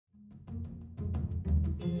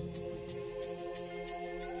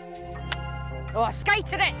Oh, I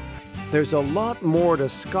skated it! There's a lot more to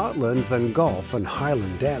Scotland than golf and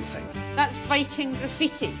Highland dancing. That's Viking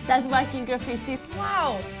graffiti. That's Viking graffiti.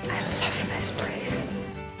 Wow! I love this place.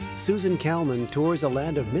 Susan Calman tours a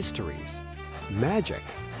land of mysteries, magic,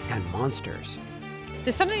 and monsters.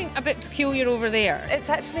 There's something a bit peculiar over there. It's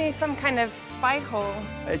actually some kind of spy hole.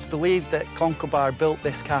 It's believed that Concobar built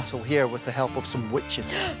this castle here with the help of some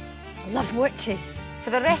witches. I love witches. For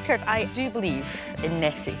the record, I do believe in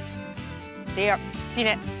Nessie. There, seen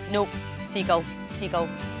it? Nope. Seagull, seagull,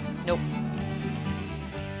 nope.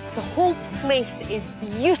 The whole place is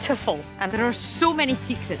beautiful, and there are so many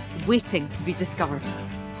secrets waiting to be discovered.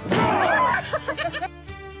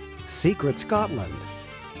 Secret Scotland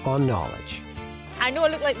on Knowledge. I know I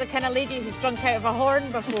look like the kind of lady who's drunk out of a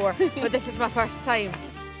horn before, but this is my first time.